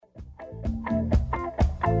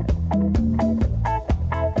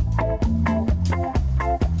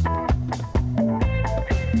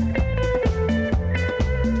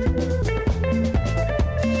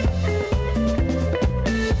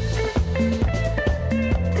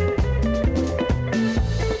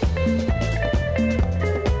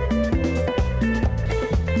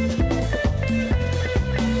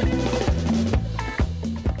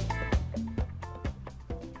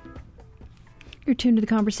tuned to the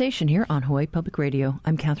conversation here on Hawaii Public Radio.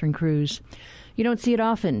 I'm Catherine Cruz. You don't see it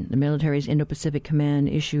often. The military's Indo-Pacific Command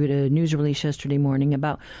issued a news release yesterday morning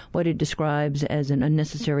about what it describes as an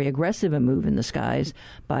unnecessary aggressive move in the skies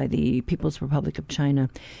by the People's Republic of China.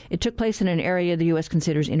 It took place in an area the U.S.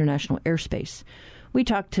 considers international airspace. We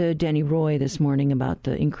talked to Danny Roy this morning about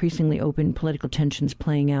the increasingly open political tensions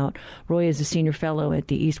playing out. Roy is a senior fellow at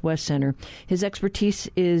the East-West Center. His expertise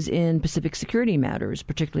is in Pacific security matters,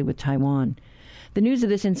 particularly with Taiwan. The news of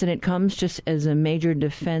this incident comes just as a major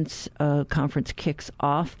defense conference kicks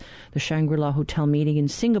off. The Shangri-La Hotel meeting in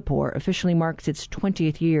Singapore officially marks its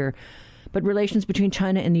 20th year. But relations between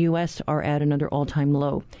China and the U.S. are at another all-time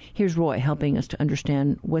low. Here's Roy helping us to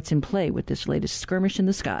understand what's in play with this latest skirmish in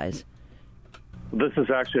the skies. This is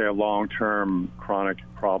actually a long-term chronic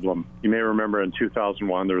problem. You may remember in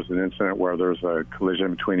 2001 there was an incident where there was a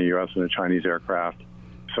collision between a U.S. and a Chinese aircraft.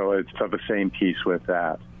 So it's of the same piece with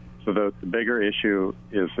that. So the bigger issue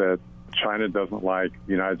is that China doesn't like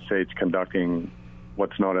the United States conducting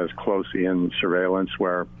what's known as close-in surveillance,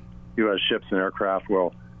 where U.S. ships and aircraft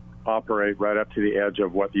will operate right up to the edge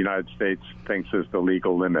of what the United States thinks is the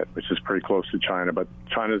legal limit, which is pretty close to China. But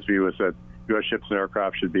China's view is that U.S. ships and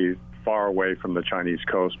aircraft should be far away from the Chinese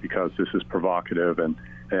coast because this is provocative and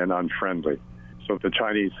unfriendly. So the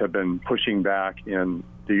Chinese have been pushing back in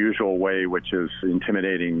the usual way, which is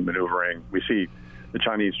intimidating maneuvering. We see the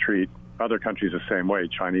Chinese treat other countries the same way.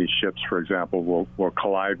 Chinese ships, for example, will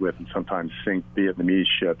collide with and sometimes sink Vietnamese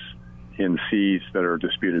ships in seas that are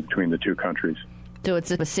disputed between the two countries. So it's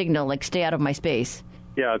a signal, like, stay out of my space.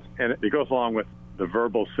 Yeah, and it goes along with the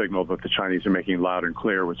verbal signal that the Chinese are making loud and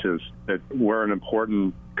clear, which is that we're an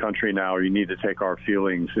important country now. You need to take our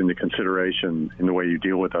feelings into consideration in the way you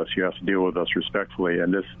deal with us. You have to deal with us respectfully,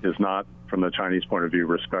 and this is not, from the Chinese point of view,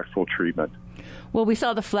 respectful treatment. Well, we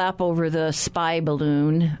saw the flap over the spy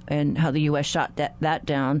balloon and how the U.S. shot that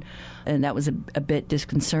down, and that was a bit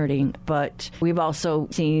disconcerting. But we've also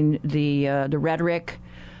seen the rhetoric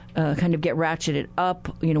kind of get ratcheted up,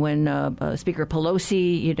 when Speaker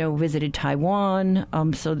Pelosi, visited Taiwan.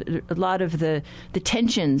 So a lot of the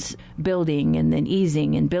tensions building and then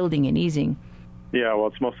easing and building and easing. Yeah, well,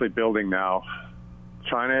 it's mostly building now.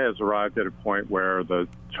 China has arrived at a point where the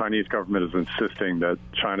Chinese government is insisting that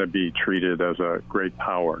China be treated as a great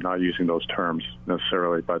power, not using those terms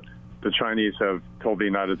necessarily, but the Chinese have told the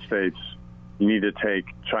United States, you need to take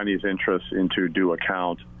Chinese interests into due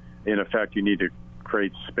account. In effect, you need to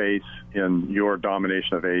create space in your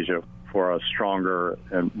domination of Asia for a stronger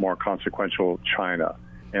and more consequential China.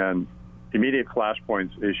 And immediate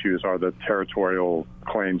flashpoints issues are the territorial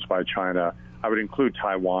claims by China. I would include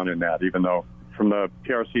Taiwan in that, even though from the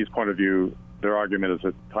PRC's point of view, their argument is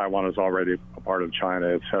that Taiwan is already a part of China,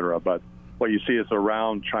 et cetera. But what you see is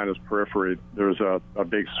around China's periphery, there's a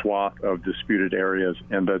big swath of disputed areas,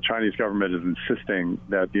 and the Chinese government is insisting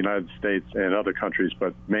that the United States and other countries,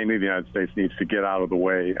 but mainly the United States, needs to get out of the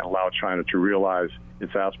way and allow China to realize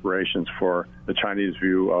its aspirations for the Chinese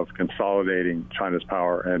view of consolidating China's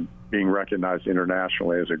power and being recognized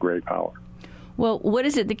internationally as a great power. Well, what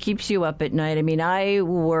is it that keeps you up at night? I mean, I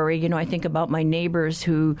worry, I think about my neighbors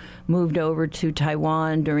who moved over to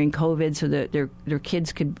Taiwan during COVID so that their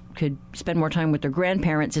kids could spend more time with their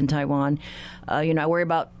grandparents in Taiwan. I worry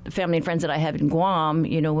about the family and friends that I have in Guam,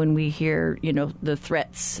 when we hear, the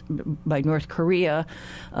threats by North Korea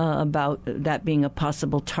about that being a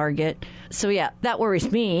possible target. So, yeah, that worries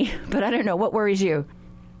me, but I don't know. What worries you?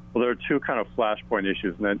 Well, there are two kind of flashpoint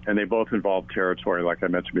issues, and they both involve territory, like I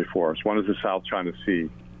mentioned before. So one is the South China Sea,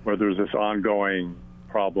 where there's this ongoing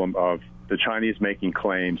problem of the Chinese making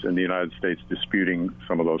claims and the United States disputing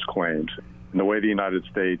some of those claims. And the way the United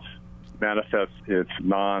States manifests its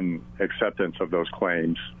non-acceptance of those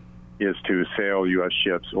claims is to sail U.S.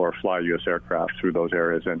 ships or fly U.S. aircraft through those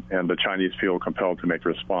areas, and the Chinese feel compelled to make a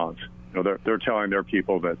response. They're telling their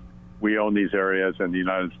people that we own these areas and the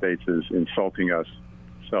United States is insulting us.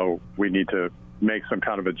 So we need to make some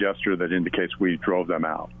kind of a gesture that indicates we drove them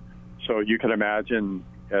out. So you can imagine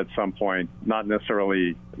at some point, not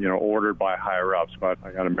necessarily, ordered by higher-ups, but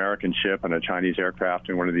an American ship and a Chinese aircraft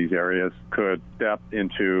in one of these areas could step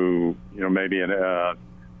into, maybe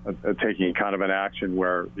taking kind of an action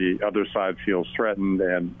where the other side feels threatened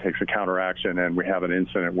and takes a counteraction, and we have an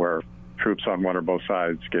incident where troops on one or both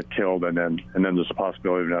sides get killed, and then there's a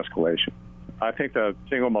possibility of an escalation. I think the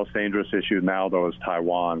single most dangerous issue now, though, is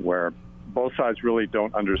Taiwan, where both sides really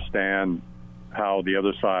don't understand how the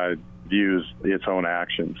other side views its own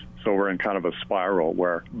actions. So we're in kind of a spiral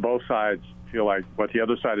where both sides feel like what the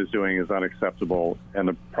other side is doing is unacceptable, and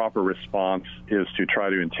the proper response is to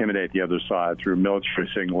try to intimidate the other side through military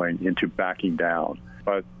signaling into backing down.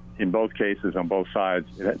 But in both cases, on both sides,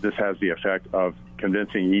 this has the effect of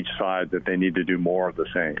convincing each side that they need to do more of the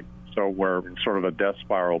same. So we're in sort of a death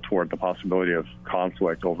spiral toward the possibility of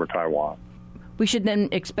conflict over Taiwan. We should then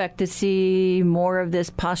expect to see more of this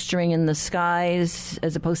posturing in the skies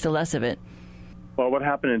as opposed to less of it. Well, what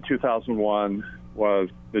happened in 2001 was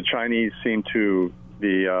the Chinese seemed to,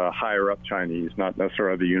 the higher-up Chinese, not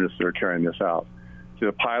necessarily the units that are carrying this out. So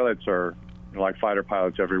the pilots are like fighter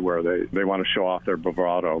pilots everywhere. They want to show off their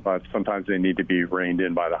bravado, but sometimes they need to be reined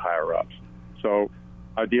in by the higher-ups. So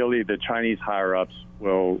ideally, the Chinese higher-ups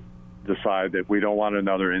will decide that we don't want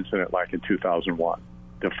another incident like in 2001.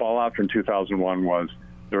 The fallout from 2001 was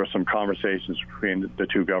there were some conversations between the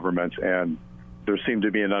two governments, and there seemed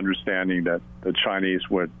to be an understanding that the Chinese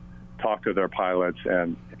would talk to their pilots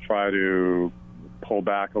and try to pull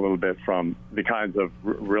back a little bit from the kinds of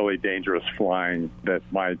really dangerous flying that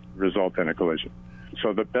might result in a collision.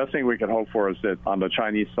 So the best thing we can hope for is that on the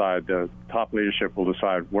Chinese side, the top leadership will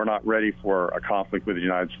decide we're not ready for a conflict with the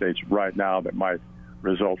United States right now that might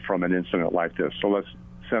result from an incident like this. So let's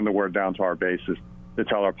send the word down to our bases to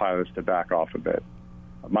tell our pilots to back off a bit.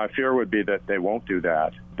 My fear would be that they won't do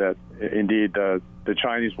that, that indeed the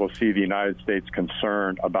Chinese will see the United States'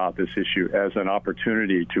 concern about this issue as an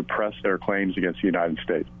opportunity to press their claims against the United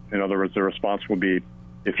States. In other words, the response will be,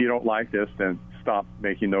 if you don't like this, then stop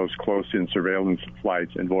making those close-in surveillance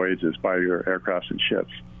flights and voyages by your aircrafts and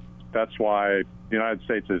ships. That's why the United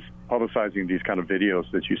States is publicizing these kind of videos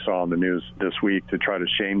that you saw on the news this week to try to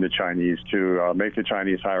shame the Chinese, to make the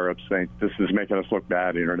Chinese higher-ups think this is making us look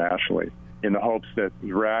bad internationally, in the hopes that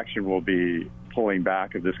the reaction will be pulling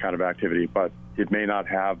back of this kind of activity, but it may not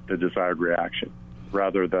have the desired reaction.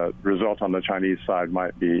 Rather, the result on the Chinese side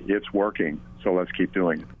might be, it's working, so let's keep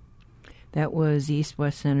doing it. That was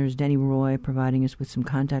East-West Center's Denny Roy providing us with some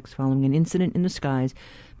context following an incident in the skies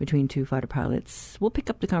between two fighter pilots. We'll pick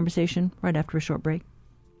up the conversation right after a short break.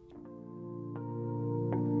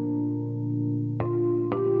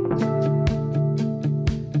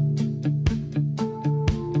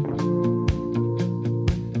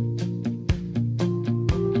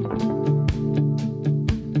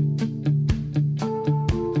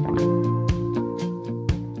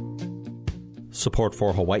 Support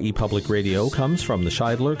for Hawaii Public Radio comes from the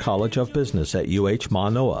Scheidler College of Business at UH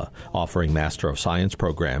Manoa, offering Master of Science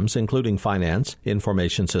programs including finance,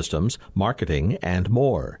 information systems, marketing, and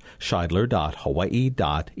more.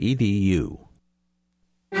 Scheidler.hawaii.edu.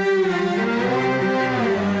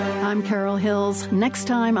 I'm Carol Hills. Next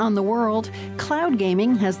time on The World, cloud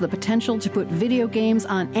gaming has the potential to put video games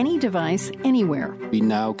on any device, anywhere. We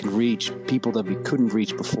now can reach people that we couldn't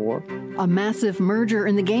reach before. A massive merger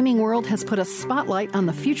in the gaming world has put a spotlight on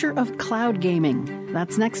the future of cloud gaming.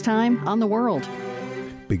 That's next time on The World.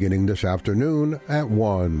 Beginning this afternoon at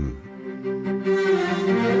 1.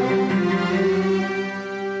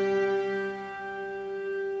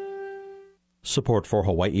 Support for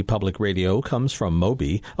Hawaii Public Radio comes from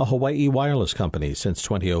Mobi, a Hawaii wireless company since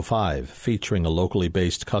 2005, featuring a locally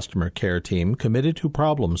based customer care team committed to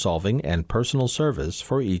problem solving and personal service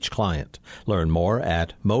for each client. Learn more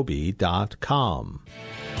at mobi.com.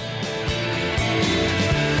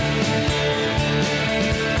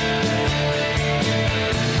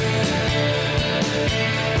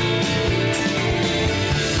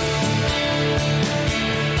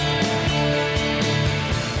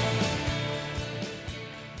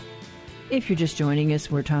 If you're just joining us,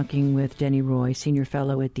 we're talking with Denny Roy, Senior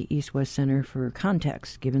Fellow at the East-West Center for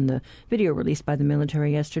Context, given the video released by the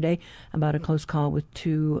military yesterday about a close call with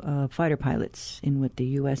two fighter pilots in what the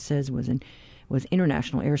U.S. says was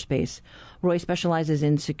international airspace. Roy specializes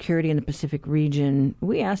in security in the Pacific region.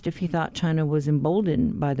 We asked if he thought China was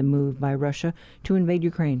emboldened by the move by Russia to invade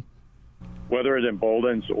Ukraine. Whether it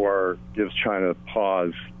emboldens or gives China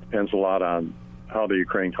pause depends a lot on how the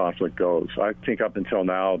Ukraine conflict goes. I think up until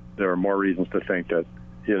now, there are more reasons to think that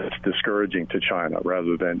it's discouraging to China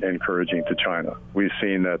rather than encouraging to China. We've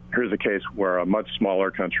seen that here's a case where a much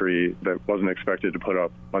smaller country that wasn't expected to put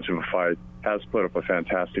up much of a fight has put up a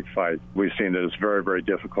fantastic fight. We've seen that it's very, very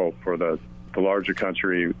difficult for the larger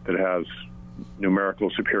country that has numerical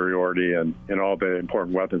superiority and in all the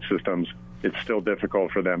important weapon systems. It's still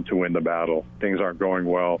difficult for them to win the battle. Things aren't going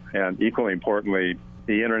well. And equally importantly,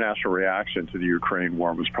 the international reaction to the Ukraine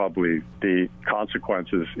war was probably the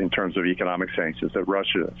consequences in terms of economic sanctions that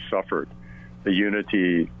Russia suffered. The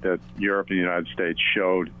unity that Europe and the United States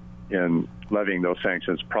showed in levying those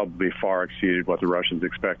sanctions probably far exceeded what the Russians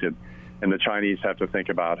expected. And the Chinese have to think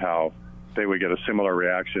about how they would get a similar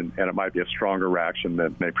reaction, and it might be a stronger reaction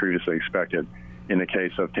than they previously expected in the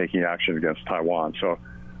case of taking action against Taiwan. So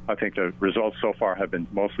I think the results so far have been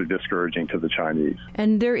mostly discouraging to the Chinese.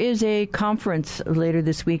 And there is a conference later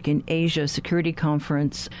this week in Asia, security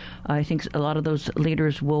conference. I think a lot of those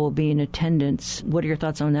leaders will be in attendance. What are your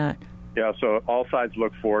thoughts on that? Yeah, so all sides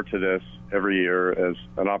look forward to this every year as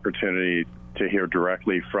an opportunity to hear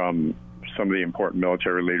directly from some of the important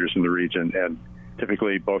military leaders in the region. And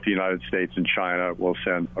typically both the United States and China will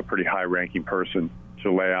send a pretty high-ranking person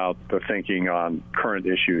to lay out the thinking on current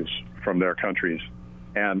issues from their countries.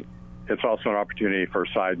 And it's also an opportunity for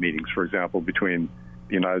side meetings, for example, between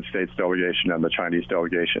the United States delegation and the Chinese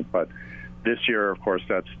delegation. But this year, of course,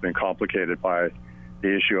 that's been complicated by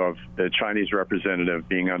the issue of the Chinese representative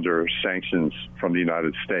being under sanctions from the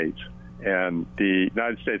United States. And the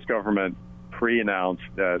United States government pre-announced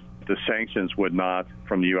that the sanctions would not,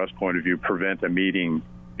 from the U.S. point of view, prevent a meeting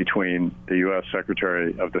between the U.S.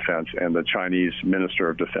 Secretary of Defense and the Chinese Minister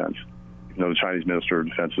of Defense. You know, the Chinese Minister of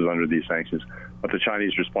Defense is under these sanctions. But the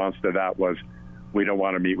Chinese response to that was, we don't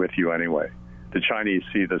want to meet with you anyway. The Chinese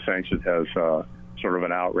see the sanctions as sort of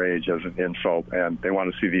an outrage, as an insult, and they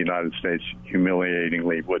want to see the United States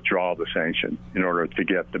humiliatingly withdraw the sanction in order to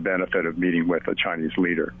get the benefit of meeting with a Chinese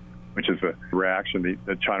leader, which is a reaction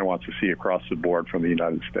that China wants to see across the board from the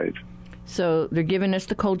United States. So they're giving us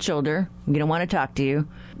the cold shoulder. We don't want to talk to you.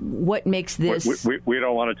 What makes this... We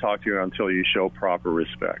don't want to talk to you until you show proper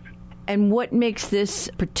respect. And what makes this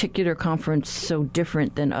particular conference so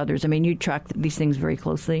different than others? I mean, you track these things very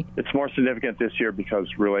closely. It's more significant this year because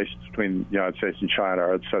relations between the United States and China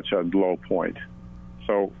are at such a low point.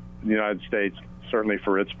 So the United States, certainly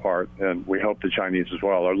for its part, and we hope the Chinese as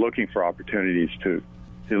well, are looking for opportunities to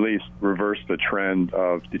at least reverse the trend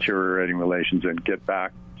of deteriorating relations and get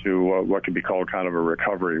back to what could be called kind of a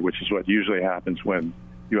recovery, which is what usually happens when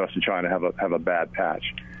U.S. and China have a bad patch.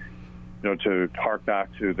 You know, to hark back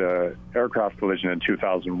to the aircraft collision in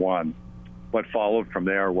 2001, what followed from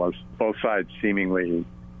there was both sides seemingly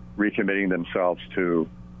recommitting themselves to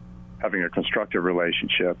having a constructive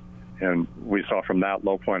relationship. And we saw from that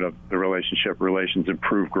low point of the relationship, relations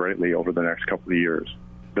improved greatly over the next couple of years.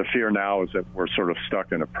 The fear now is that we're sort of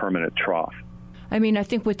stuck in a permanent trough. I mean, I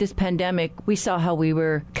think with this pandemic, we saw how we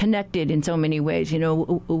were connected in so many ways, you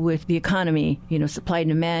know, with the economy, you know, supply and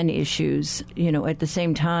demand issues. You know, at the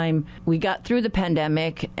same time, we got through the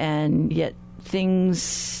pandemic, and yet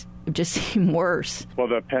things just seem worse. Well,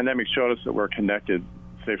 the pandemic showed us that we're connected.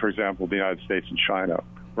 Say, for example, the United States and China.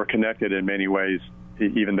 We're connected in many ways,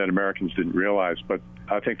 even that Americans didn't realize. But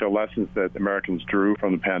I think the lessons that Americans drew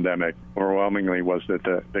from the pandemic overwhelmingly was that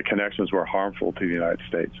the connections were harmful to the United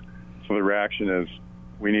States. So the reaction is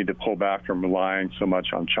we need to pull back from relying so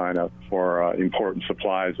much on China for important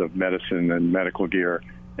supplies of medicine and medical gear.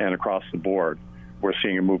 And across the board, we're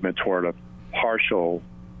seeing a movement toward a partial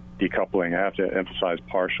decoupling. I have to emphasize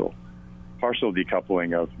partial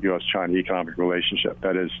decoupling of U.S.-China economic relationship.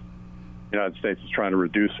 That is, the United States is trying to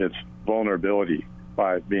reduce its vulnerability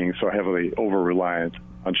by being so heavily over-reliant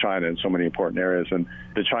on China in so many important areas. And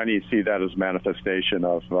the Chinese see that as a manifestation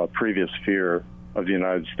of previous fear of the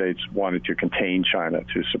United States wanting to contain China,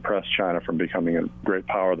 to suppress China from becoming a great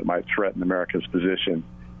power that might threaten America's position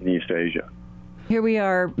in East Asia. Here we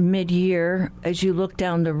are mid-year. As you look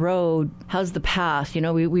down the road, how's the path? You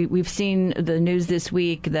know, we've seen the news this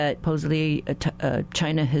week that supposedly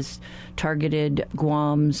China has targeted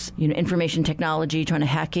Guam's, you know, information technology, trying to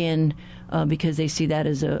hack in because they see that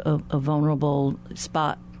as a vulnerable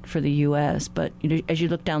spot for the U.S. But you know, as you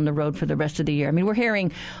look down the road for the rest of the year, I mean, we're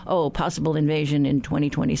hearing, possible invasion in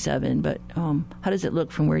 2027. But how does it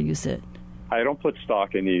look from where you sit? I don't put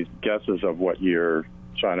stock in these guesses of what year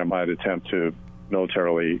China might attempt to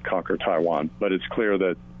militarily conquer Taiwan. But it's clear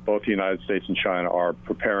that both the United States and China are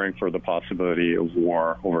preparing for the possibility of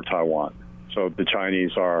war over Taiwan. So the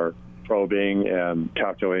Chinese are probing and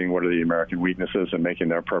calculating what are the American weaknesses and making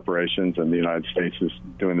their preparations, and the United States is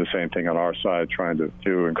doing the same thing on our side, trying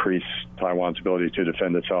to increase Taiwan's ability to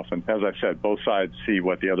defend itself. And as I said, both sides see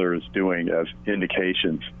what the other is doing as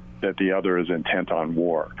indications that the other is intent on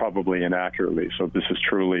war, probably inaccurately. So this is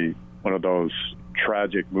truly one of those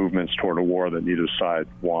tragic movements toward a war that neither side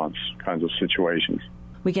wants kinds of situations.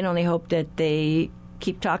 We can only hope that they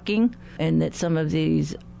keep talking and that some of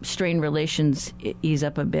these strained relations ease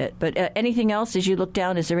up a bit. But anything else as you look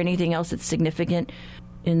down? Is there anything else that's significant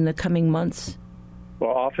in the coming months?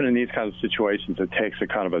 Well, often in these kinds of situations, it takes a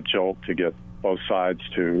kind of a jolt to get both sides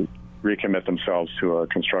to recommit themselves to a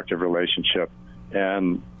constructive relationship.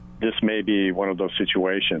 And this may be one of those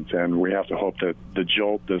situations, and we have to hope that the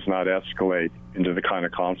jolt does not escalate into the kind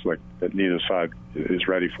of conflict that neither side is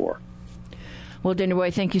ready for. Well, Danny Roy,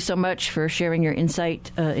 thank you so much for sharing your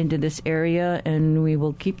insight into this area, and we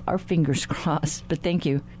will keep our fingers crossed. But thank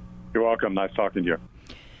you. You're welcome. Nice talking to you.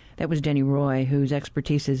 That was Danny Roy, whose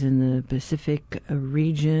expertise is in the Pacific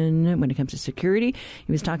region when it comes to security.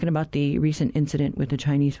 He was talking about the recent incident with a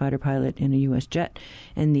Chinese fighter pilot in a U.S. jet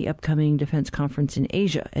and the upcoming defense conference in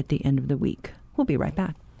Asia at the end of the week. We'll be right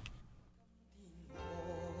back.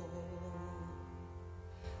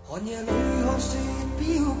 寒夜裏看雪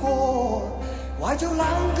飄過，懷着冷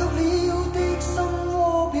卻了的心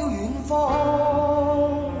窩飄遠方。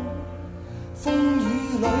風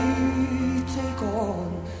雨裏追趕，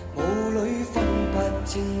霧裏分不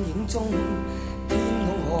清影蹤。天空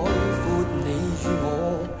海闊，你與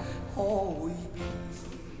我可會變？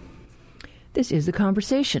 This is The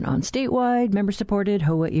Conversation on statewide, member-supported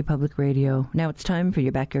Hawaiʻi Public Radio. Now it's time for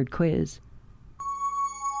your backyard quiz.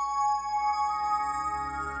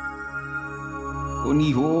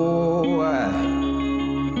 Oni hoa,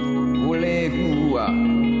 ole hua,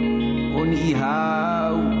 oni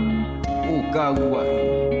hau, o kaua,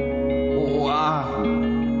 o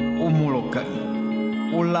ahu, o molokai,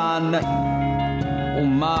 o lanai, o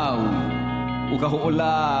Maui, o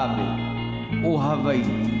kahoʻolawe, o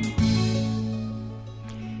Hawaiʻi.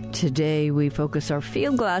 Today we focus our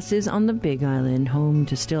field glasses on the Big Island, home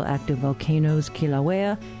to still active volcanoes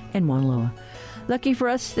Kilauea and Mauna Loa. Lucky for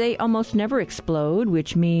us, they almost never explode,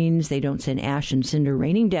 which means they don't send ash and cinder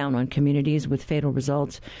raining down on communities with fatal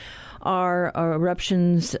results. Our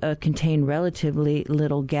eruptions contain relatively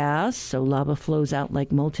little gas, so lava flows out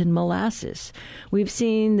like molten molasses. We've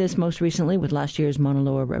seen this most recently with last year's Mauna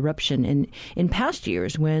Loa eruption and in past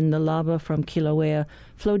years when the lava from Kilauea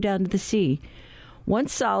flowed down to the sea.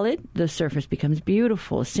 Once solid, the surface becomes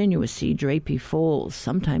beautiful, sinuous sea drapey folds,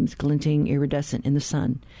 sometimes glinting iridescent in the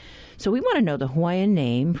sun. So we want to know the Hawaiian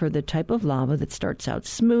name for the type of lava that starts out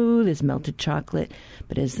smooth as melted chocolate,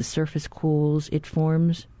 but as the surface cools, it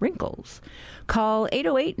forms wrinkles. Call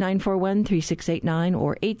 808-941-3689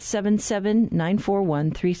 or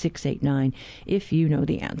 877-941-3689 if you know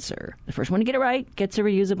the answer. The first one to get it right gets a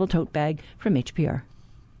reusable tote bag from HPR.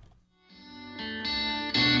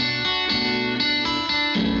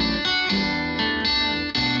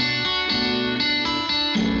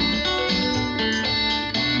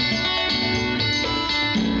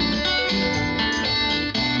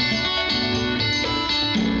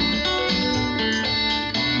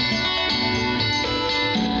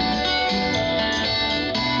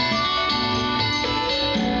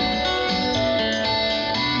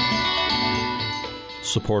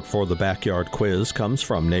 Support for the Backyard Quiz comes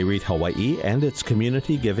from NAREIT Hawaii and its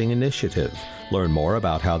Community Giving Initiative. Learn more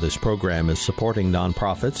about how this program is supporting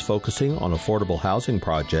nonprofits focusing on affordable housing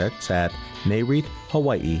projects at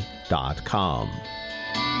nareithawaii.com.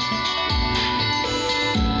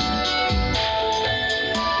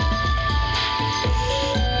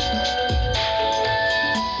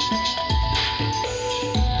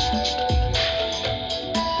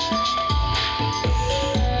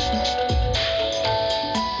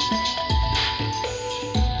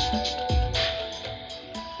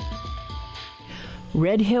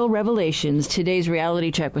 Red Hill Revelations. Today's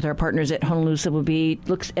reality check with our partners at Honolulu Civil Beat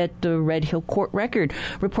looks at the Red Hill court record.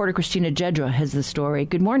 Reporter Christina Jedra has the story.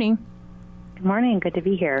 Good morning. Good morning. Good to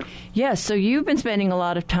be here. Yes, so you've been spending a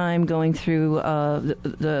lot of time going through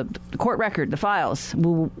the court record, the files.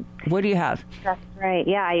 What do you have? That's right.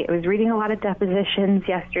 Yeah, I was reading a lot of depositions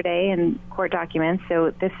yesterday and court documents.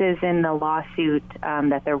 So this is in the lawsuit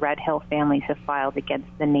that the Red Hill families have filed against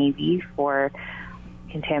the Navy for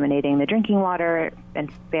contaminating the drinking water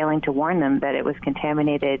and failing to warn them that it was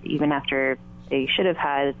contaminated even after they should have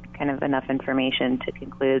had kind of enough information to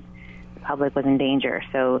conclude the public was in danger.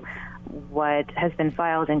 So what has been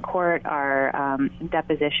filed in court are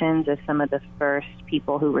depositions of some of the first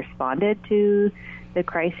people who responded to the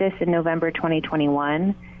crisis in November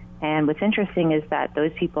 2021. And what's interesting is that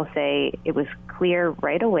those people say it was clear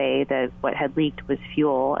right away that what had leaked was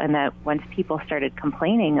fuel, and that once people started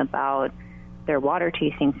complaining about their water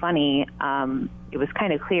tasting funny, it was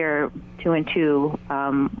kind of clear 2 and 2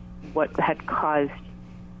 what had caused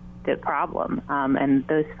the problem. And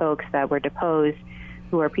those folks that were deposed,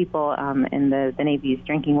 who are people in the Navy's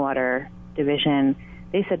drinking water division,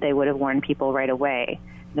 they said they would have warned people right away.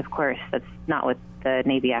 And of course, that's not what the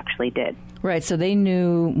Navy actually did. Right, so they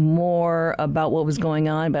knew more about what was going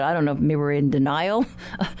on, but I don't know if maybe we're in denial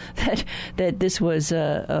that this was,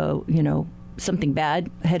 something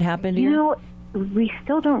bad had happened here? we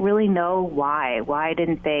still don't really know why. Why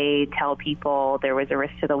didn't they tell people there was a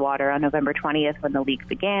risk to the water on November 20th when the leak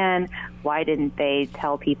began? Why didn't they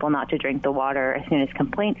tell people not to drink the water as soon as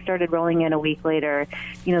complaints started rolling in a week later?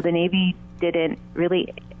 You know, the Navy didn't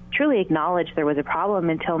really truly acknowledge there was a problem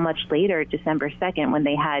until much later, December 2nd, when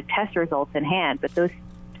they had test results in hand. But those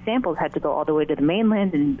samples had to go all the way to the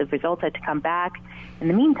mainland, and the results had to come back. In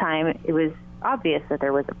the meantime, it was obvious that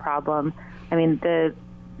there was a problem. I mean, the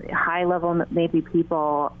high-level Navy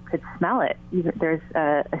people could smell it. There's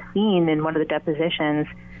a scene in one of the depositions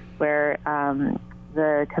where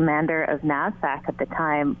the commander of NAVFAC at the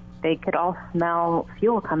time, they could all smell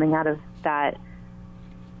fuel coming out of that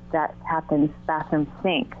captain's bathroom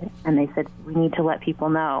sink, and they said, we need to let people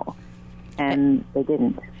know, and they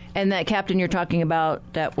didn't. And that captain you're talking about,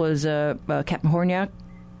 that was Captain Horniak?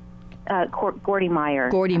 Gordy Meyer.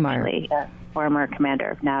 Gordy Meyer. Actually, former commander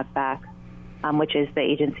of NAVFAC. Which is the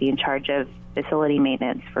agency in charge of facility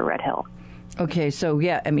maintenance for Red Hill. Okay, so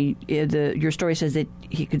yeah, I mean, your story says that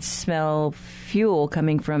he could smell fuel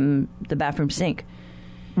coming from the bathroom sink.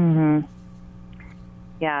 Mm-hmm.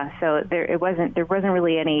 Yeah, so there wasn't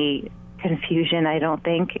really any confusion, I don't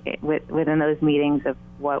think, within those meetings of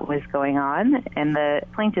what was going on. And the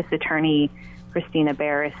plaintiff's attorney, Christina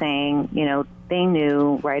Bear, is saying, you know, they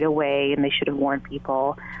knew right away and they should have warned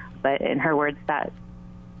people. But in her words, that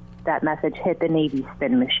message hit the Navy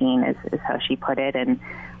spin machine, is how she put it. And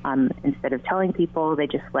instead of telling people, they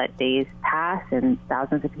just let days pass and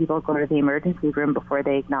thousands of people go to the emergency room before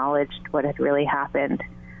they acknowledged what had really happened.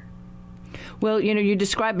 Well, you know, you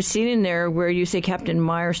describe a scene in there where you say Captain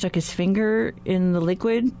Meyer stuck his finger in the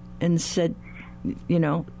liquid and said, you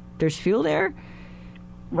know, there's fuel there?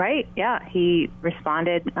 Right, yeah. He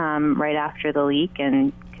responded right after the leak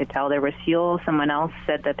and could tell there was fuel. Someone else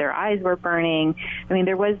said that their eyes were burning. I mean,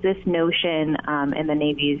 there was this notion in the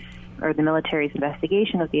Navy's or the military's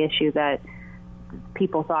investigation of the issue that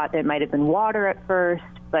people thought there might have been water at first,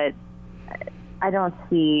 but I don't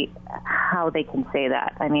see how they can say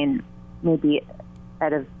that. I mean, maybe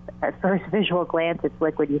at first visual glance it's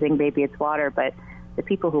liquid, you think maybe it's water, but the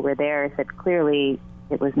people who were there said clearly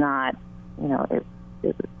it was not, you know, it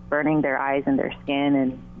was burning their eyes and their skin,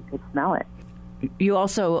 and you could smell it. You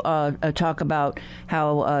also talk about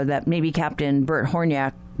how that maybe Captain Bert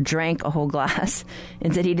Horniak drank a whole glass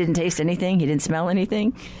and said he didn't taste anything, he didn't smell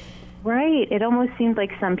anything. Right. It almost seemed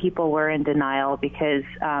like some people were in denial because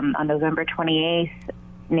on November 28th,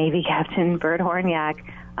 Navy Captain Bert Horniak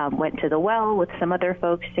went to the well with some other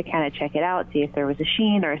folks to kind of check it out, see if there was a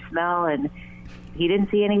sheen or a smell, and he didn't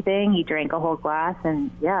see anything. He drank a whole glass, and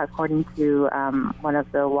yeah, according to one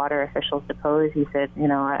of the water officials deposed, he said, you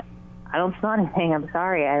know, I don't smell anything. I'm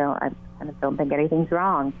sorry. I kind of don't think anything's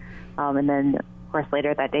wrong. And then, of course,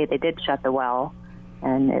 later that day, they did shut the well,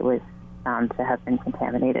 and it was found to have been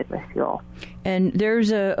contaminated with fuel. And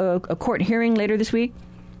there's a court hearing later this week?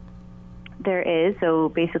 There is. So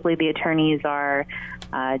basically, the attorneys are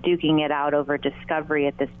duking it out over discovery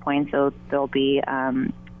at this point. So they'll be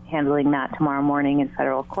handling that tomorrow morning in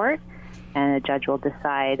federal court. And a judge will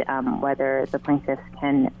decide whether the plaintiffs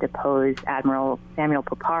can depose Admiral Samuel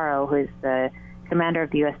Paparo, who is the commander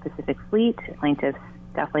of the U.S. Pacific Fleet. Plaintiffs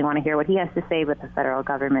definitely want to hear what he has to say, but the federal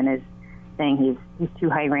government is saying he's too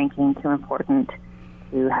high-ranking, too important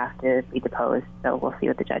to have to be deposed. So we'll see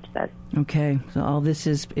what the judge says. Okay, so all this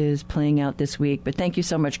is playing out this week. But thank you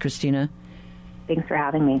so much, Christina. Thanks for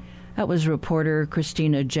having me. That was reporter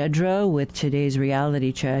Christina Jedra with today's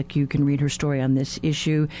Reality Check. You can read her story on this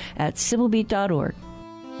issue at civilbeat.org.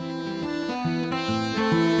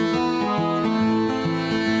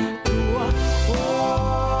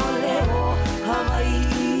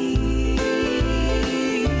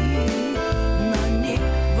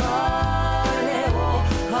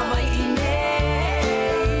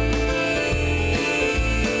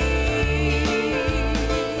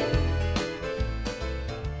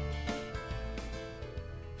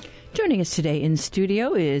 Joining us today in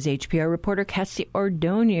studio is HPR reporter Cassie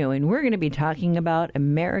Ordonio, and we're going to be talking about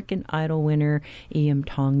American Idol winner Iam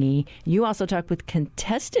Tongi. You also talked with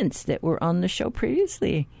contestants that were on the show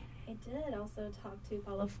previously. I did also talk to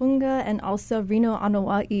Balafunga and also Rino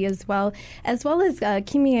Anoa'i as well as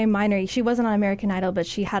Kimie Minor. She wasn't on American Idol, but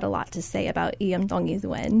she had a lot to say about Iam Tongi's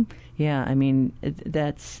win. Yeah,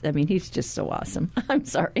 he's just so awesome. I'm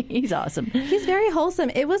sorry. He's awesome. He's very wholesome.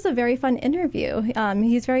 It was a very fun interview.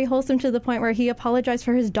 He's very wholesome to the point where he apologized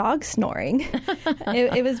for his dog snoring.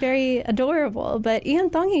 It was very adorable. But Ian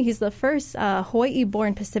Thongi, he's the first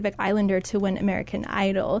Hawaii-born Pacific Islander to win American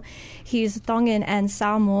Idol. He's Tongan and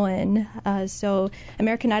Samoan. So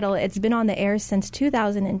American Idol, it's been on the air since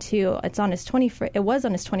 2002. It was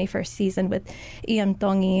on his 21st season with Ian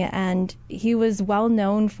Thongi, and he was well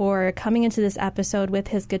known for coming into this episode with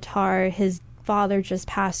his guitar. His father just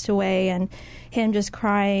passed away, and him just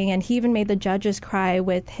crying, and he even made the judges cry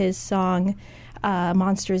with his song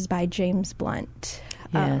Monsters by James Blunt.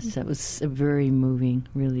 Yes, that was a very moving,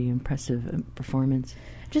 really impressive performance.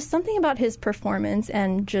 Just something about his performance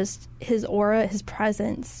and just his aura, his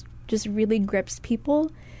presence, just really grips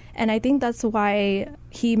people. And I think that's why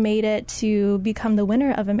he made it to become the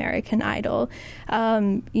winner of American Idol.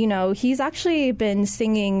 He's actually been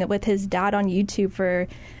singing with his dad on YouTube for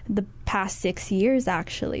the past 6 years,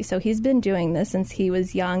 actually. So he's been doing this since he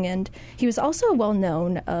was young. And he was also well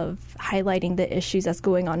known of highlighting the issues that's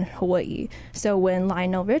going on in Hawaii. So when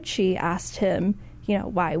Lionel Richie asked him,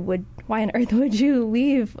 why on earth would you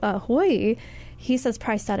leave Hawaii? He says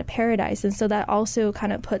priced out of paradise. And so that also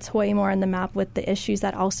kind of puts Hawaii more on the map with the issues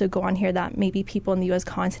that also go on here that maybe people in the U.S.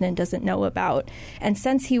 continent doesn't know about. And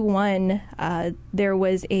since he won, there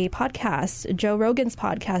was a podcast, Joe Rogan's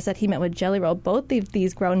podcast, that he met with Jelly Roll. Both of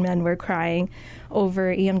these grown men were crying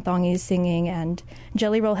over Ian Thongi's singing. And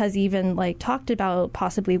Jelly Roll has even talked about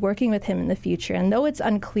possibly working with him in the future. And though it's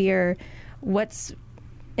unclear what's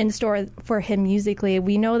in store for him musically,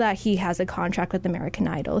 we know that he has a contract with American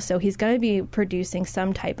Idol, so he's going to be producing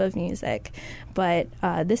some type of music. But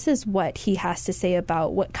this is what he has to say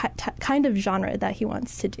about what kind of genre that he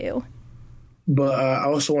wants to do. But I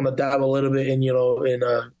also want to dive a little bit in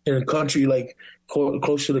a country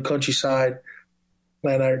close to the countryside,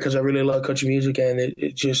 because I really love country music, and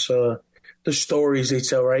it just the stories they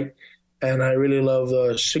tell, right? And I really love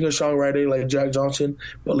the singer-songwriter like Jack Johnson,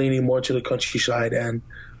 but leaning more to the countryside, and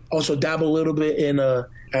also dabble a little bit in island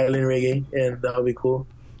reggae, and that would be cool.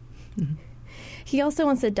 He also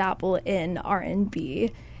wants to dabble in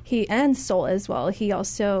R&B and soul as well. He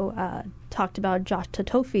also talked about Josh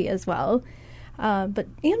Tatofi as well. But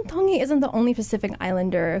Ian Thongi isn't the only Pacific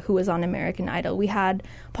Islander who was on American Idol. We had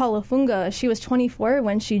Paula Funga. She was 24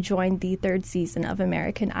 when she joined the 3rd season of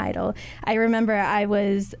American Idol. I remember I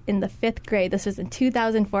was in the 5th grade. This was in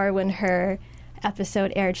 2004 when her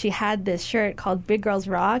episode aired. She had this shirt called Big Girls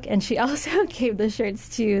Rock, and she also gave the shirts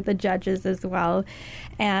to the judges as well.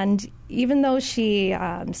 And even though she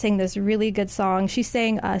sang this really good song, she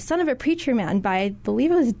sang Son of a Preacher Man by, I believe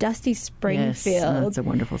it was Dusty Springfield. Yes, that's a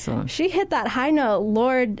wonderful song. She hit that high note.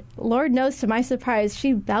 Lord knows, to my surprise,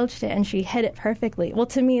 she belched it, and she hit it perfectly. Well,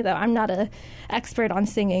 to me, though, I'm not an expert on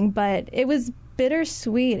singing, but it was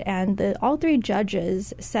bittersweet, and all 3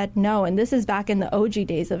 judges said no. And this is back in the OG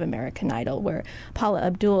days of American Idol, where Paula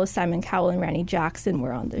Abdul, Simon Cowell, and Randy Jackson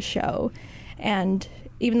were on the show. And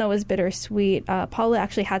even though it was bittersweet, Paula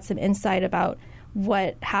actually had some insight about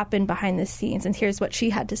what happened behind the scenes, and here's what she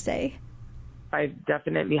had to say. I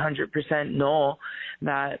definitely 100% know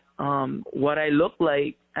that what I look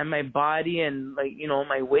like and my body and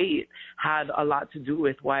my weight had a lot to do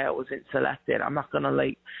with why I wasn't selected. I'm not gonna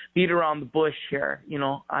beat around the bush here.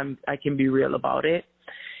 I can be real about it.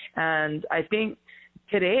 And I think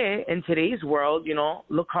today, in today's world,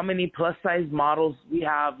 look how many plus size models we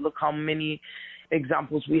have. Look how many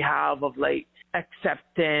examples we have of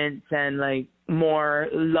acceptance and more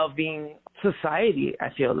loving society, I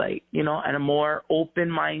feel and a more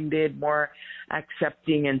open-minded, more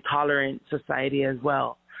accepting and tolerant society as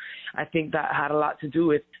well. I think that had a lot to do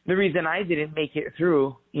with the reason I didn't make it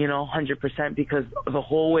through, 100%, because the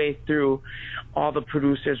whole way through, all the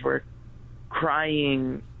producers were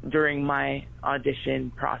crying during my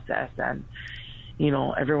audition process, and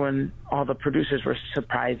all the producers were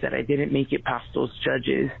surprised that I didn't make it past those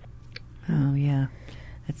judges. Oh yeah,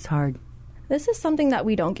 it's hard. This is something that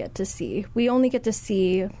we don't get to see. We only get to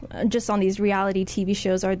see just on these reality TV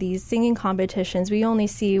shows or these singing competitions. We only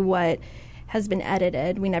see what has been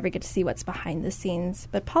edited. We never get to see what's behind the scenes.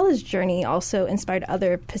 But Paula's journey also inspired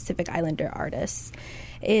other Pacific Islander artists.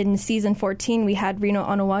 In season 14, we had Rino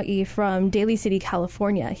Anua'i from Daly City,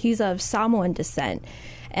 California. He's of Samoan descent,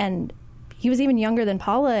 and he was even younger than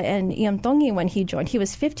Paula and Iamtongi when he joined. He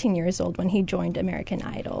was 15 years old when he joined American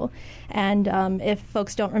Idol. And if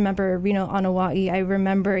folks don't remember Reno on Hawaii, I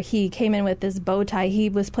remember he came in with this bow tie. He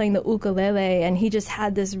was playing the ukulele, and he just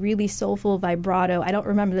had this really soulful vibrato. I don't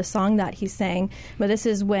remember the song that he sang, but this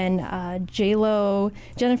is when J-Lo,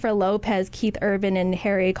 Jennifer Lopez, Keith Urban, and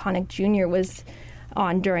Harry Connick Jr. was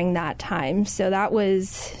on during that time. So that was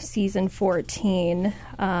season 14.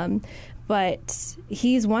 But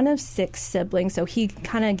he's one of 6 siblings, so he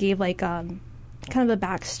kind of gave like kind of a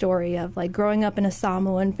backstory of like growing up in a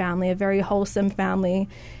Samoan family, a very wholesome family.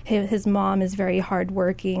 His mom is very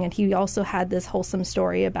hardworking, and he also had this wholesome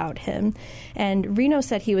story about him. And Reno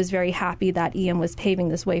said he was very happy that Iam was paving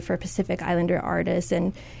this way for Pacific Islander artists,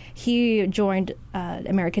 and he joined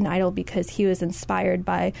American Idol because he was inspired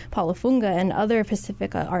by Paula Funga and other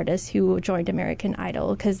Pacifica artists who joined American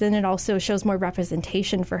Idol, because then it also shows more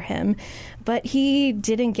representation for him. But he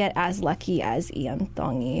didn't get as lucky as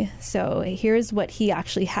Iamtongi. So here's what he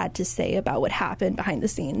actually had to say about what happened behind the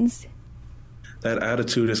scenes. That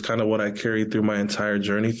attitude is kind of what I carried through my entire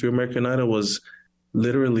journey through American Idol. Was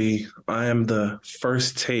literally, I am the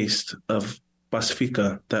first taste of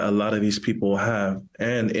Pacifica that a lot of these people have.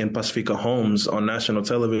 And in Pacifica homes on national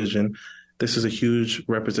television, this is a huge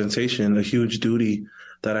representation, a huge duty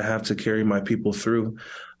that I have to carry my people through.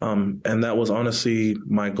 And that was honestly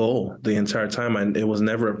my goal the entire time. And it was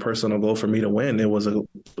never a personal goal for me to win. It was a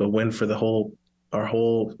win for our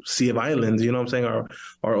whole sea of islands, you know what I'm saying?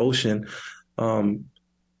 Our ocean.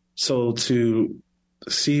 So to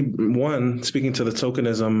see, one, speaking to the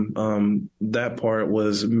tokenism, that part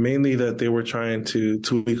was mainly that they were trying to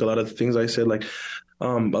tweak a lot of the things I said. Like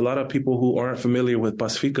a lot of people who aren't familiar with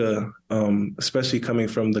Pacifica, especially coming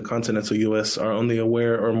from the continental U.S., are only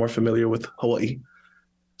aware or more familiar with Hawaiʻi.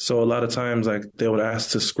 So a lot of times, like, they would ask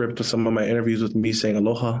to script some of my interviews with me saying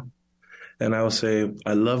aloha. And I would say,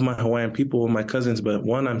 I love my Hawaiian people, my cousins, but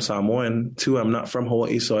 1, I'm Samoan. 2, I'm not from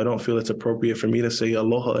Hawaii, so I don't feel it's appropriate for me to say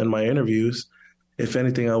aloha in my interviews. If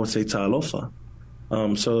anything, I would say ta'alofa.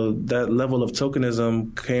 So that level of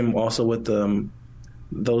tokenism came also with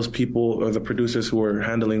those people or the producers who were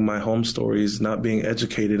handling my home stories not being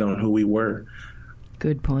educated on who we were.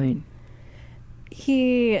 Good point.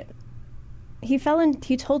 He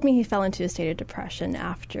told me he fell into a state of depression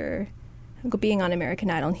after being on American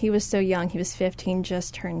Idol. And he was so young. He was 15,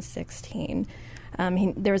 just turned 16.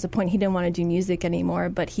 There was a point he didn't want to do music anymore,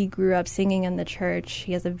 but he grew up singing in the church.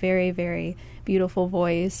 He has a very, very beautiful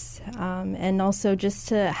voice. And also just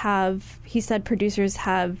to have, he said producers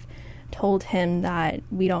have told him that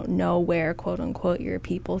we don't know where, quote unquote, your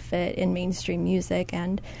people fit in mainstream music.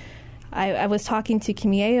 And I was talking to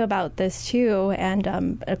Kimieo about this too, and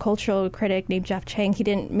a cultural critic named Jeff Chang, he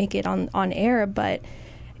didn't make it on air, but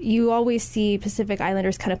you always see Pacific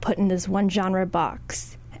Islanders kind of put in this one genre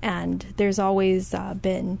box. And there's always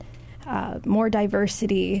been more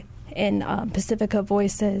diversity in Pacifica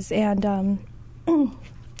voices. And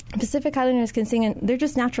Pacific Islanders can sing, and they're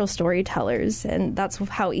just natural storytellers. And that's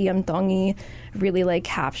how Iamtongi really,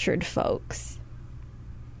 captured folks.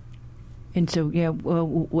 And so, well,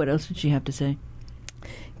 what else did she have to say?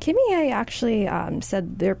 Kimie actually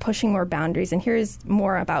said they're pushing more boundaries. And here's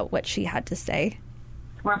more about what she had to say.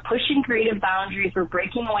 We're pushing creative boundaries. We're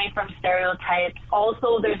breaking away from stereotypes.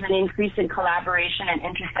 Also, there's an increase in collaboration and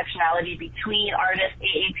intersectionality between artists,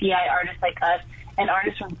 AAPI artists like us, and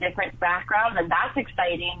artists from different backgrounds. And that's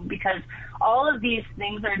exciting because all of these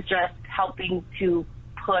things are just helping to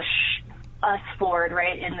push us forward,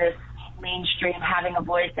 right, in this mainstream, having a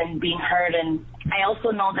voice and being heard. And I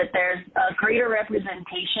also know that there's a greater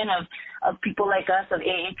representation of people like us, of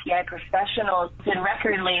AAPI professionals in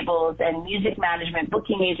record labels and music management,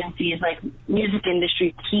 booking agencies, like music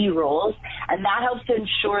industry key roles. And that helps to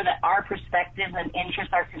ensure that our perspectives and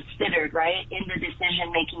interests are considered, right, in the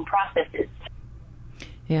decision-making processes.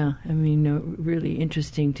 Yeah, I mean, really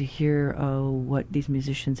interesting to hear what these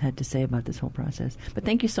musicians had to say about this whole process. But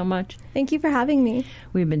thank you so much. Thank you for having me.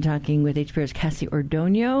 We've been talking with HPR's Cassie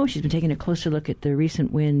Ordonio. She's been taking a closer look at the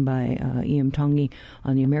recent win by Iamtongi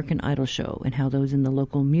on the American Idol show and how those in the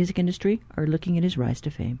local music industry are looking at his rise to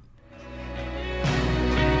fame.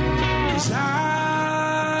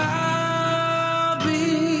 I'll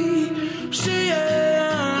be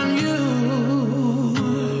seeing you.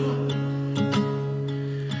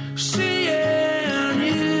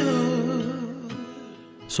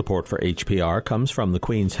 Support for HPR comes from the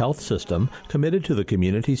Queen's Health System, committed to the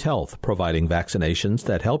community's health, providing vaccinations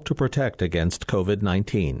that help to protect against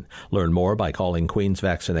COVID-19. Learn more by calling Queen's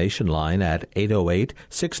Vaccination Line at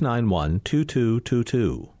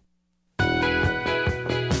 808-691-2222.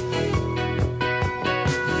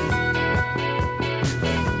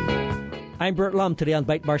 I'm Bert Lum. Today on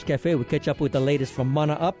Bite Marks Cafe, we catch up with the latest from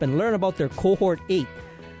Mana Up and learn about their Cohort 8.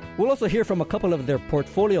 We'll also hear from a couple of their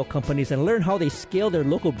portfolio companies and learn how they scale their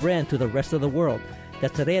local brand to the rest of the world.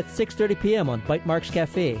 That's today at 6:30 p.m. on Bite Marks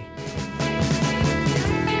Cafe.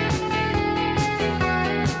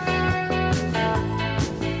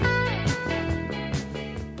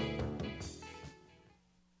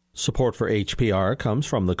 Support for HPR comes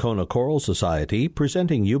from the Kona Choral Society,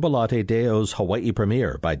 presenting Jubilate Deo's Hawaii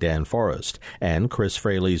premiere by Dan Forrest, and Chris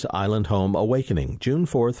Fraley's Island Home Awakening, June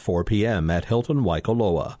 4th, 4 p.m. at Hilton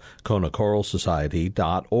Waikoloa,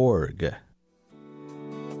 konachoralsociety.org.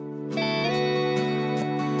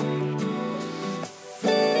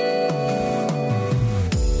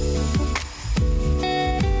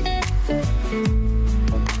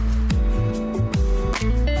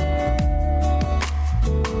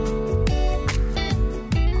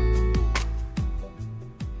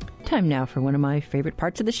 Time now for one of my favorite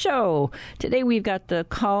parts of the show. Today we've got the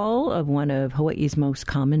call of one of Hawaii's most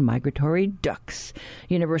common migratory ducks.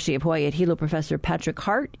 University of Hawaii at Hilo professor Patrick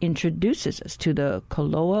Hart introduces us to the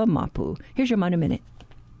Koloa Mapu. Here's your Manu Minute.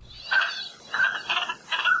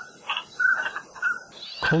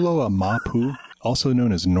 Koloa Mapu, also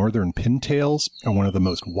known as northern pintails, are one of the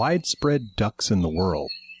most widespread ducks in the world.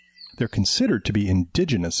 They're considered to be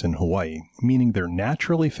indigenous in Hawaii, meaning they're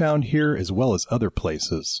naturally found here as well as other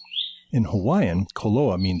places. In Hawaiian,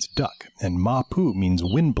 koloa means duck, and mapu means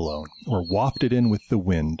windblown, or wafted in with the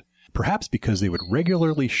wind, perhaps because they would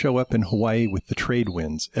regularly show up in Hawaii with the trade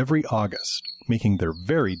winds every August, making their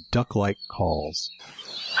very duck-like calls.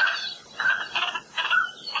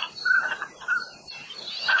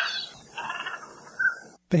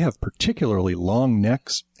 They have particularly long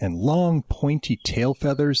necks and long, pointy tail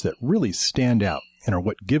feathers that really stand out and are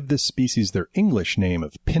what give this species their English name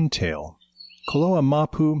of pintail. Koloa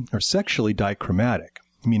mapu are sexually dichromatic,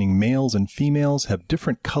 meaning males and females have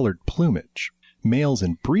different colored plumage. Males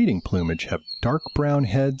in breeding plumage have dark brown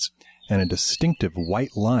heads and a distinctive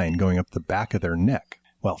white line going up the back of their neck,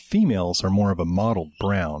 while females are more of a mottled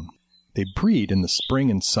brown. They breed in the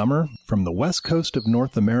spring and summer from the west coast of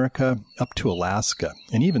North America up to Alaska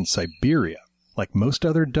and even Siberia. Like most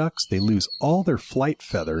other ducks, they lose all their flight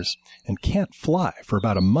feathers and can't fly for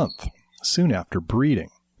about a month, soon after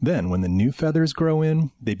breeding. Then, when the new feathers grow in,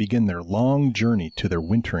 they begin their long journey to their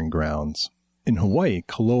wintering grounds. In Hawaii,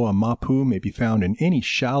 Koloa mapu may be found in any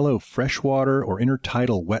shallow freshwater or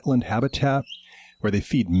intertidal wetland habitat, where they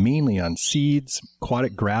feed mainly on seeds,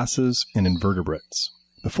 aquatic grasses, and invertebrates.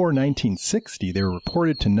 Before 1960, they were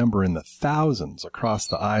reported to number in the thousands across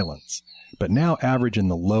the islands, but now average in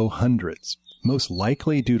the low hundreds, most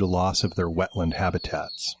likely due to loss of their wetland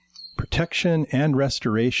habitats. Protection and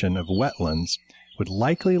restoration of wetlands would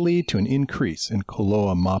likely lead to an increase in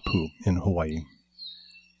Koloa mapu in Hawaii.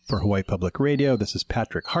 For Hawaii Public Radio, this is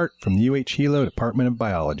Patrick Hart from the UH Hilo Department of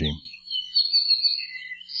Biology.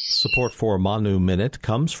 Support for Manu Minute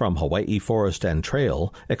comes from Hawaii Forest and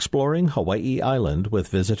Trail, exploring Hawaii Island with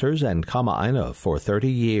visitors and Kama'aina for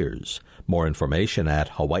 30 years. More information at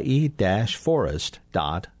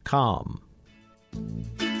hawaii-forest.com.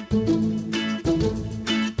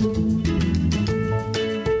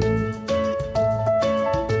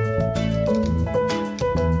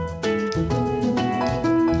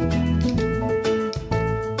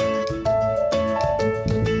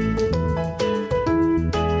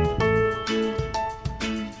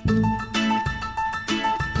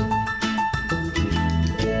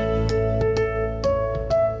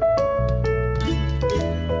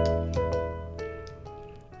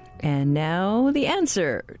 And now the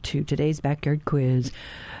answer to today's backyard quiz.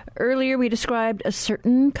 Earlier we described a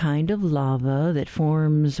certain kind of lava that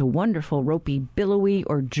forms wonderful ropey, billowy,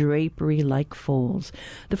 or drapery-like folds.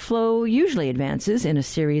 The flow usually advances in a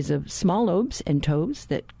series of small lobes and toes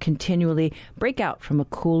that continually break out from a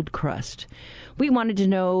cooled crust. We wanted to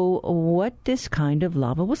know what this kind of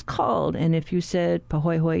lava was called, and if you said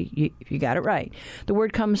pahoihoi, you got it right. The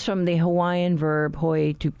word comes from the Hawaiian verb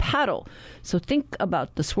hoi, to paddle. So think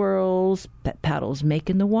about the swirls that paddles make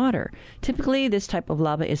in the water. Typically, this type of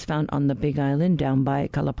lava is found on the Big Island down by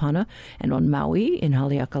Kalapana and on Maui in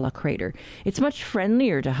Haleakala Crater. It's much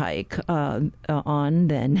friendlier to hike on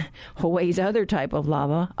than Hawaii's other type of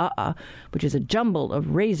lava, which is a jumble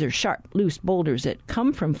of razor-sharp, loose boulders that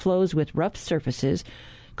come from flows with rough surfaces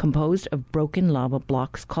composed of broken lava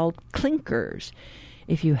blocks called clinkers.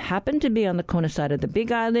 If you happen to be on the Kona side of the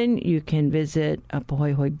Big Island, you can visit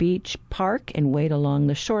Pahoehoe Beach Park and wade along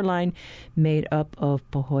the shoreline made up of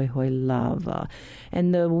Pahoehoe lava.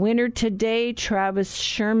 And the winner today, Travis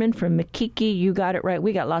Sherman from Makiki. You got it right.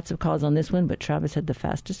 We got lots of calls on this one, but Travis had the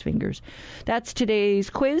fastest fingers. That's today's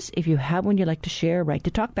quiz. If you have one you'd like to share, write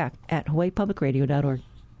to talkback at hawaiipublicradio.org.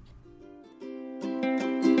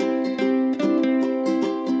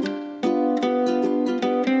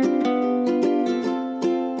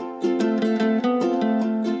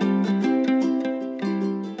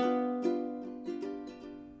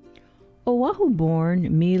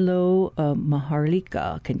 Oahu-born Milo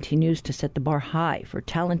Maharlika continues to set the bar high for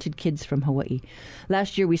talented kids from Hawaii.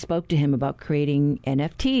 Last year, we spoke to him about creating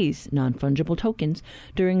NFTs, non-fungible tokens,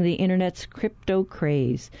 during the Internet's crypto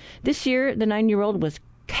craze. This year, the 9-year-old was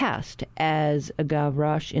cast as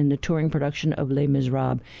Gavroche in the touring production of Les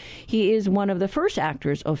Misérables. He is one of the first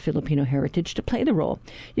actors of Filipino heritage to play the role.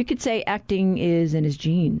 You could say acting is in his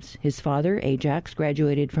genes. His father, Ajax,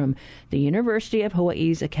 graduated from the University of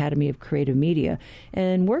Hawaii's Academy of Creative Media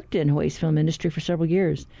and worked in Hawaii's film industry for several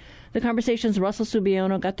years. The Conversation's Russell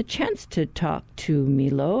Subiono got the chance to talk to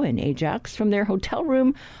Milo and Ajax from their hotel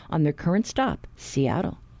room on their current stop,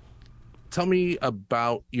 Seattle. Tell me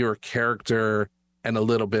about your character and a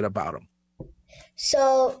little bit about him.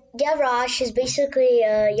 So, Gavroche is basically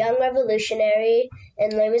a young revolutionary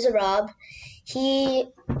in Les Misérables. He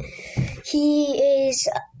is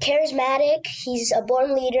charismatic, he's a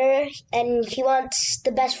born leader, and he wants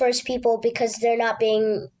the best for his people because they're not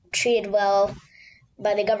being treated well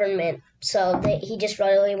by the government. So he just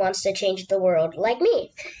really wants to change the world, like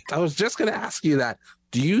me. I was just going to ask you that.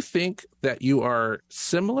 Do you think that you are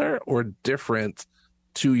similar or different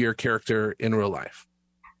to your character in real life?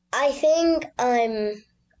 I think I'm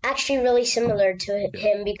actually really similar to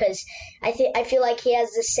him because I feel like he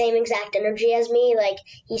has the same exact energy as me. Like,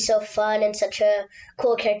 he's so fun and such a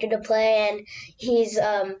cool character to play, and he's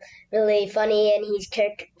really funny and he's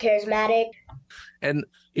charismatic. And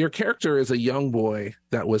your character is a young boy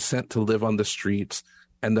that was sent to live on the streets,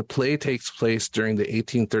 and the play takes place during the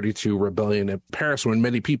 1832 rebellion in Paris, when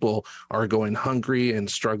many people are going hungry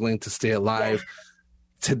and struggling to stay alive. Yeah.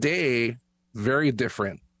 Today, very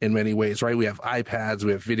different in many ways, right? We have iPads,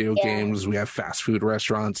 we have video games, we have fast food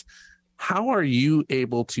restaurants. How are you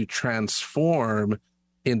able to transform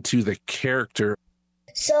into the character?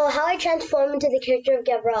 So how I transform into the character of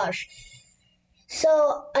Gavroche.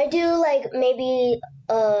 So I do like maybe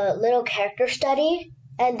a little character study,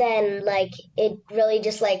 and then like it really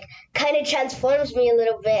just like kind of transforms me a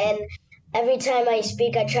little bit. And every time I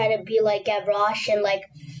speak, I try to be like Gavroche, and like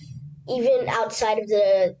even outside of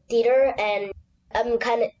the theater, and I'm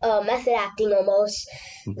kind of method acting almost.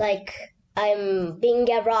 Like I'm being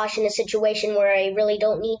Gavroche in a situation where I really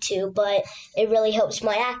don't need to, but it really helps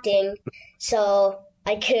my acting. So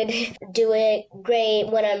I could do it great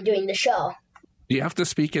when I'm doing the show. Do you have to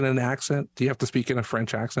speak in an accent? Do you have to speak in a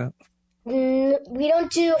French accent? We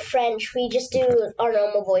don't do French. We just do our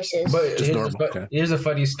normal voices. But here's a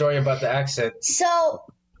funny story about the accent. So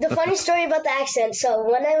the funny story about the accent. So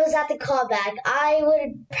when I was at the callback, I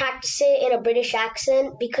would practice it in a British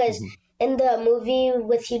accent because in the movie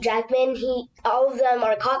with Hugh Jackman, all of them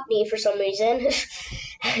are Cockney for some reason.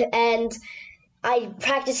 And I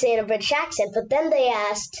practiced it in a British accent, but then they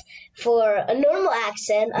asked for a normal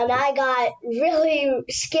accent, and I got really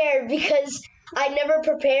scared because I never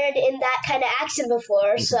prepared in that kind of accent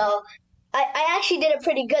before. So I actually did it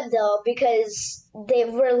pretty good though, because they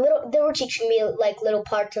were teaching me like little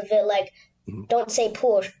parts of it, like don't say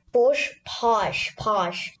push, posh.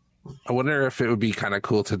 I wonder if it would be kind of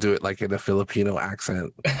cool to do it like in a Filipino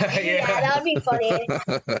accent. Yeah, that would be funny.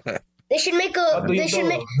 They should make a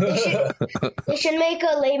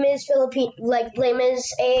Les Mis Philippine, like Les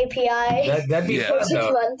Mis AAPI. That'd be fun.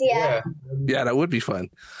 Yeah, that would be fun.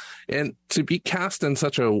 And to be cast in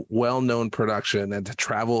such a well-known production and to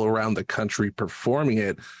travel around the country performing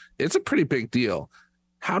it, it's a pretty big deal.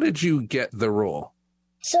 How did you get the role?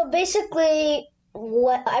 So basically,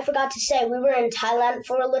 what I forgot to say, we were in Thailand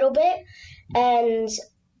for a little bit, and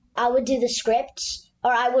I would do the script.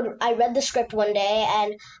 Or I read the script one day,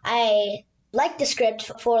 and I liked the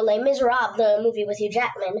script for Les Misérables, the movie with Hugh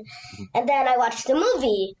Jackman. And then I watched the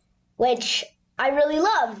movie, which I really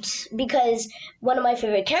loved, because one of my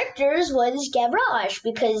favorite characters was Gavroche,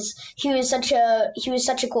 because he was such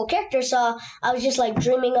a cool character. So I was just like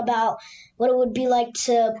dreaming about what it would be like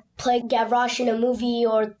to play Gavroche in a movie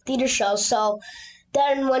or theater show. So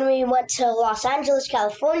then when we went to Los Angeles,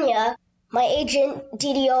 California, my agent,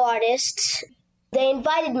 DDO artist, They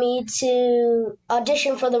invited me to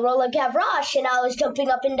audition for the role of Gavroche, and I was jumping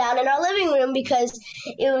up and down in our living room because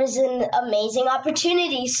it was an amazing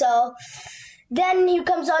opportunity. So then here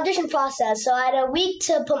comes the audition process. So I had a week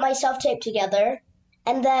to put my self-tape together,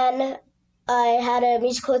 and then I had a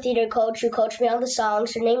musical theater coach who coached me on the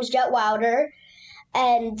songs. Her name's Jet Wilder,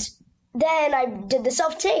 and then I did the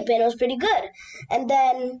self-tape, and it was pretty good. And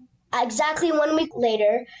then exactly 1 week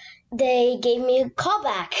later, they gave me a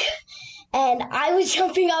callback. And I was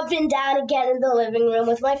jumping up and down again in the living room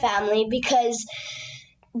with my family because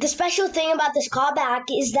the special thing about this callback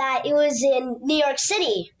is that it was in New York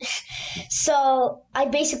City. So I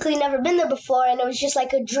basically never been there before, and it was just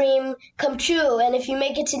like a dream come true. And if you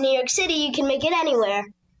make it to New York City, you can make it anywhere.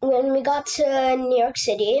 When we got to New York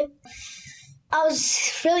City, I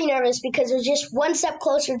was really nervous because it was just one step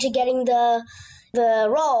closer to getting the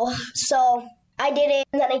role. So I did it,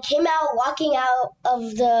 and then I came out, walking out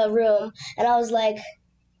of the room, and I was like,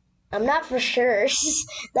 I'm not for sure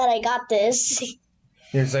that I got this.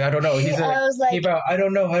 He was like, I don't know. He's like, I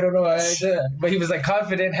don't know. But he was like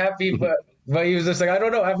confident, happy, but he was just like, I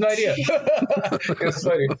don't know. I have no idea. It was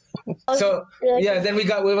funny. So, yeah, then we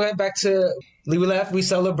went back to, we left, we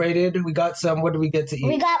celebrated, we got some, what did we get to eat?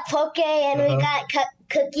 We got poke and we got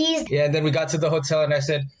cookies. Yeah, and then we got to the hotel, and I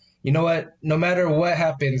said, you know what? No matter what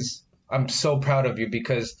happens, I'm so proud of you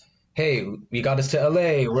because, hey, you got us to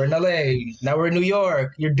LA. We're in LA. Now we're in New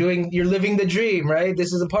York. You're living the dream, right?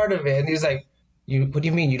 This is a part of it. And he's like, what do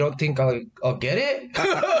you mean? You don't think I'll get it?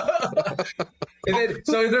 And then,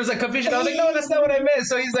 so there's a confusion. I was like, no, that's not what I meant.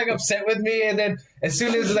 So he's like upset with me. And then as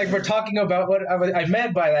soon as like we're talking about what I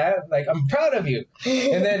meant by that, like, I'm proud of you.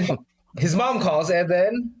 And then his mom calls, and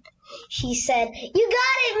then she said, you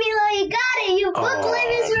got it, Milo, you got it. You booked Les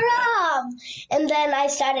Misérables. And then I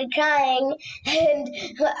started crying, and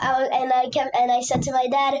I said to my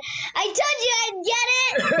dad, I told you I'd get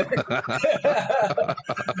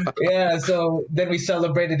it. Yeah, so then we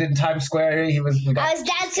celebrated in Times Square. I was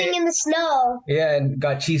dancing in the snow. Yeah, and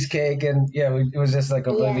got cheesecake, and yeah, it was just like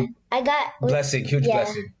a really blessing, huge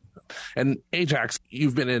blessing. And Ajax,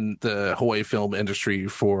 you've been in the Hawaii film industry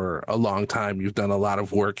for a long time. You've done a lot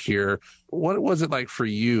of work here. What was it like for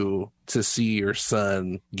you to see your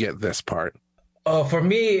son get this part? Oh, for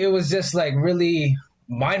me, it was just like really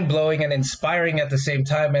mind-blowing and inspiring at the same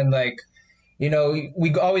time. And like, you know,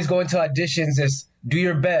 we always go into auditions as do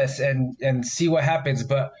your best and see what happens.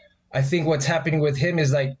 But I think what's happening with him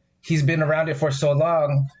is like, he's been around it for so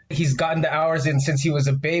long. He's gotten the hours in since he was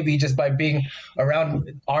a baby just by being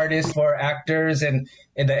around artists or actors and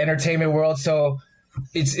in the entertainment world. So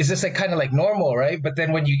it's just like kind of like normal, right? But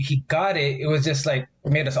then when he got it, it was just like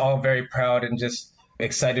it made us all very proud and just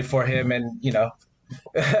excited for him. And, you know,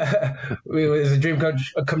 it was a dream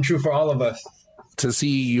come true for all of us. To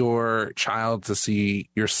see your child, to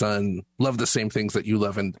see your son love the same things that you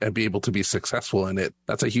love and be able to be successful in it,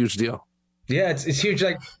 that's a huge deal. Yeah, it's huge.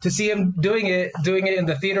 Like to see him doing it in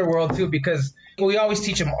the theater world too, because we always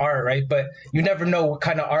teach him art, right? But you never know what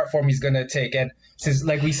kind of art form he's going to take. And since,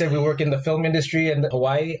 like we said, we work in the film industry in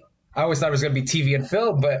Hawaii, I always thought it was going to be TV and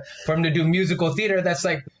film. But for him to do musical theater, that's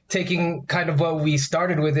like taking kind of what we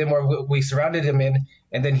started with him or what we surrounded him in.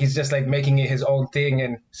 And then he's just like making it his own thing.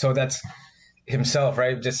 And so that's himself,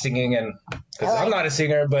 right? Just singing. And because I'm not a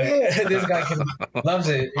singer, but this guy loves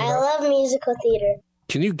it. I love musical theater.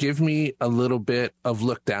 Can you give me a little bit of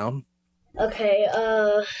Look Down? Okay,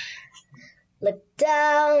 look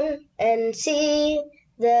down and see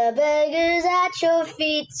the beggars at your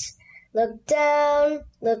feet. Look down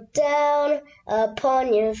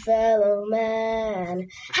upon your fellow man.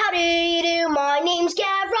 How do you do? My name's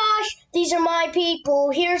Gavroche. These are my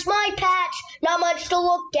people. Here's my patch. Not much to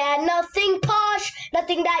look at, nothing posh,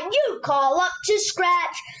 nothing that you'd call up to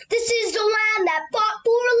scratch. This is the land that fought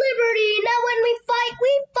for liberty. Now when we fight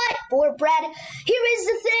for bread. Here is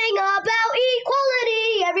the thing about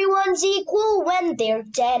equality. Everyone's equal when they're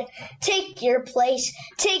dead. Take your place,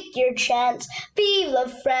 take your chance. Vive la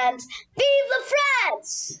France, vive la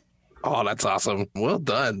France! Oh, that's awesome. Well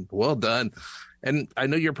done. Well done. And I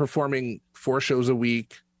know you're performing 4 shows a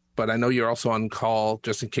week, but I know you're also on call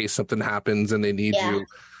just in case something happens and they need you.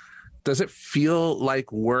 Does it feel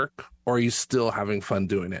like work, or are you still having fun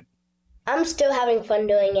doing it? I'm still having fun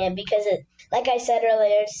doing it because, like I said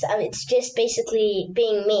earlier, it's just basically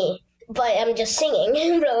being me. But I'm just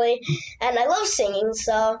singing, really. And I love singing,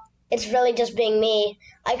 so it's really just being me.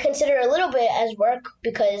 I consider it a little bit as work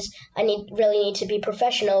because I really need to be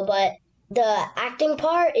professional, but the acting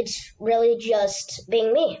part, it's really just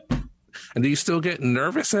being me. And do you still get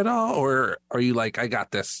nervous at all, or are you like, I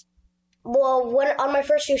got this? Well, on my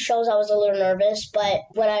first few shows, I was a little nervous, but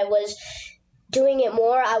when I was doing it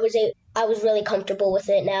more, I was really comfortable with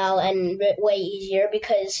it now and way easier,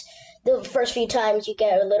 because the first few times you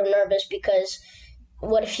get a little nervous because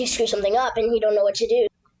what if you screw something up and you don't know what to do?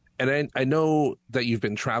 And I know that you've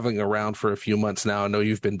been traveling around for a few months now. I know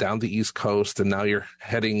you've been down the East Coast, and now you're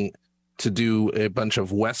heading to do a bunch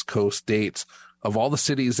of West Coast dates. Of all the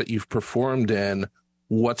cities that you've performed in,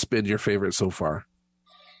 what's been your favorite so far?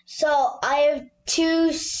 So I have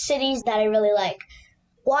 2 cities that I really like.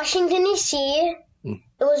 Washington, D.C. It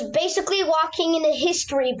was basically walking in a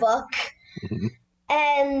history book. Mm-hmm.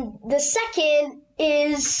 And the second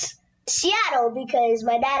is Seattle, because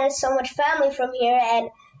my dad has so much family from here, and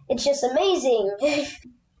it's just amazing.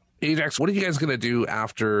 Ajax, what are you guys going to do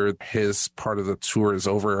after his part of the tour is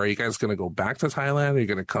over? Are you guys going to go back to Thailand? Are you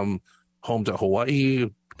going to come home to Hawaii,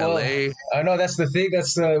 LA? I know that's the thing.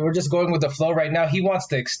 We're just going with the flow right now. He wants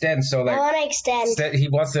to extend, so like I want to extend. He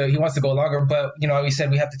wants to go longer, but we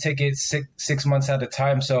said we have to take it six months at a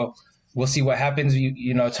time. So we'll see what happens.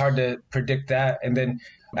 It's hard to predict that, and then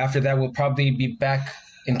after that, we'll probably be back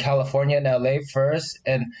in California and LA first.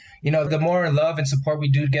 And the more love and support we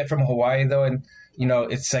do get from Hawaii, though, and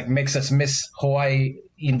it's like makes us miss Hawaii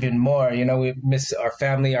even more. We miss our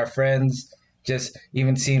family, our friends. Just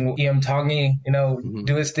even seeing Iam Tongi,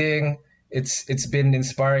 do his thing. It's been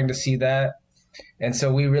inspiring to see that. And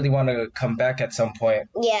so we really want to come back at some point.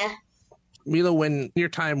 Yeah. Milo, when your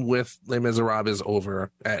time with Les Misérables is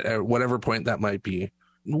over, at whatever point that might be,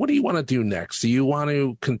 what do you want to do next? Do you want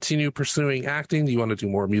to continue pursuing acting? Do you want to do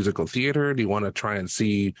more musical theater? Do you want to try and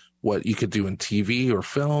see what you could do in TV or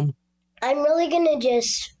film? I'm really going to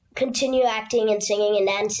just continue acting and singing and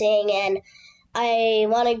dancing, and I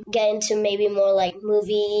want to get into maybe more like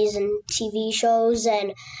movies and TV shows,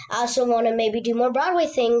 and I also want to maybe do more Broadway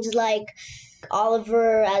things like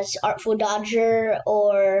Oliver as Artful Dodger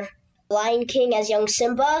or Lion King as young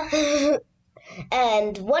Simba.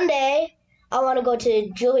 And one day I want to go to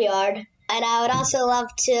Juilliard, and I would also love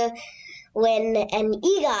to win an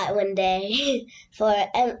EGOT one day for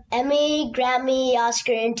Emmy, Grammy,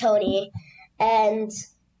 Oscar, and Tony. And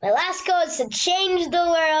my last goal is to change the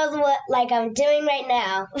world like I'm doing right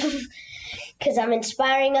now, because I'm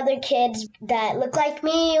inspiring other kids that look like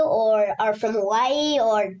me or are from Hawaii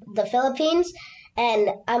or the Philippines, and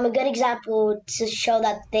I'm a good example to show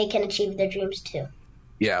that they can achieve their dreams too.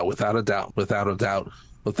 Yeah, without a doubt.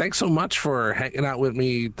 Well, thanks so much for hanging out with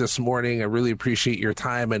me this morning. I really appreciate your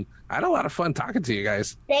time, and I had a lot of fun talking to you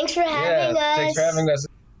guys. Thanks for having us. Thanks for having us.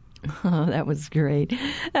 Oh, that was great.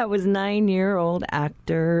 That was 9-year-old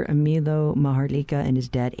actor Milo Maharlika and his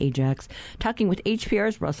dad Ajax talking with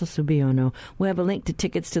HPR's Russell Subiono. We'll have a link to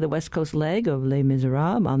tickets to the West Coast leg of Les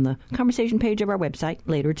Misérables on the conversation page of our website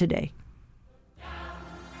later today.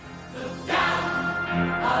 Look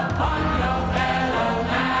down upon your fellow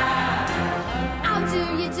man. How do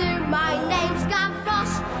you do? My name's Gav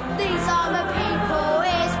Ross. These are my people.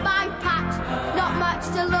 Here's my patch. Not much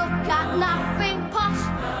to look at, nothing posh.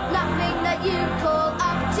 Nothing that you call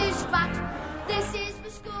up to scratch. This is my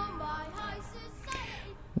school, my high society.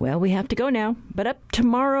 Well, we have to go now, but up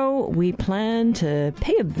tomorrow we plan to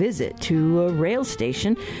pay a visit to a rail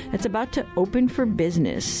station that's about to open for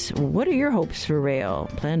business. What are your hopes for rail?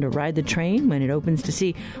 Plan to ride the train when it opens to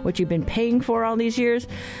see what you've been paying for all these years?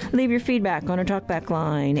 Leave your feedback on our talkback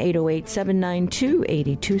line,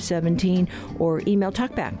 808-792-8217, or email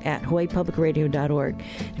talkback@hawaiipublicradio.org.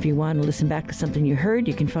 If you want to listen back to something you heard,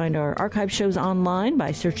 you can find our archive shows online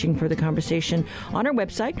by searching for the conversation on our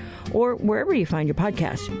website or wherever you find your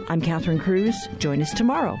podcast. I'm Catherine Cruz. Join us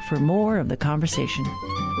tomorrow for more of the conversation.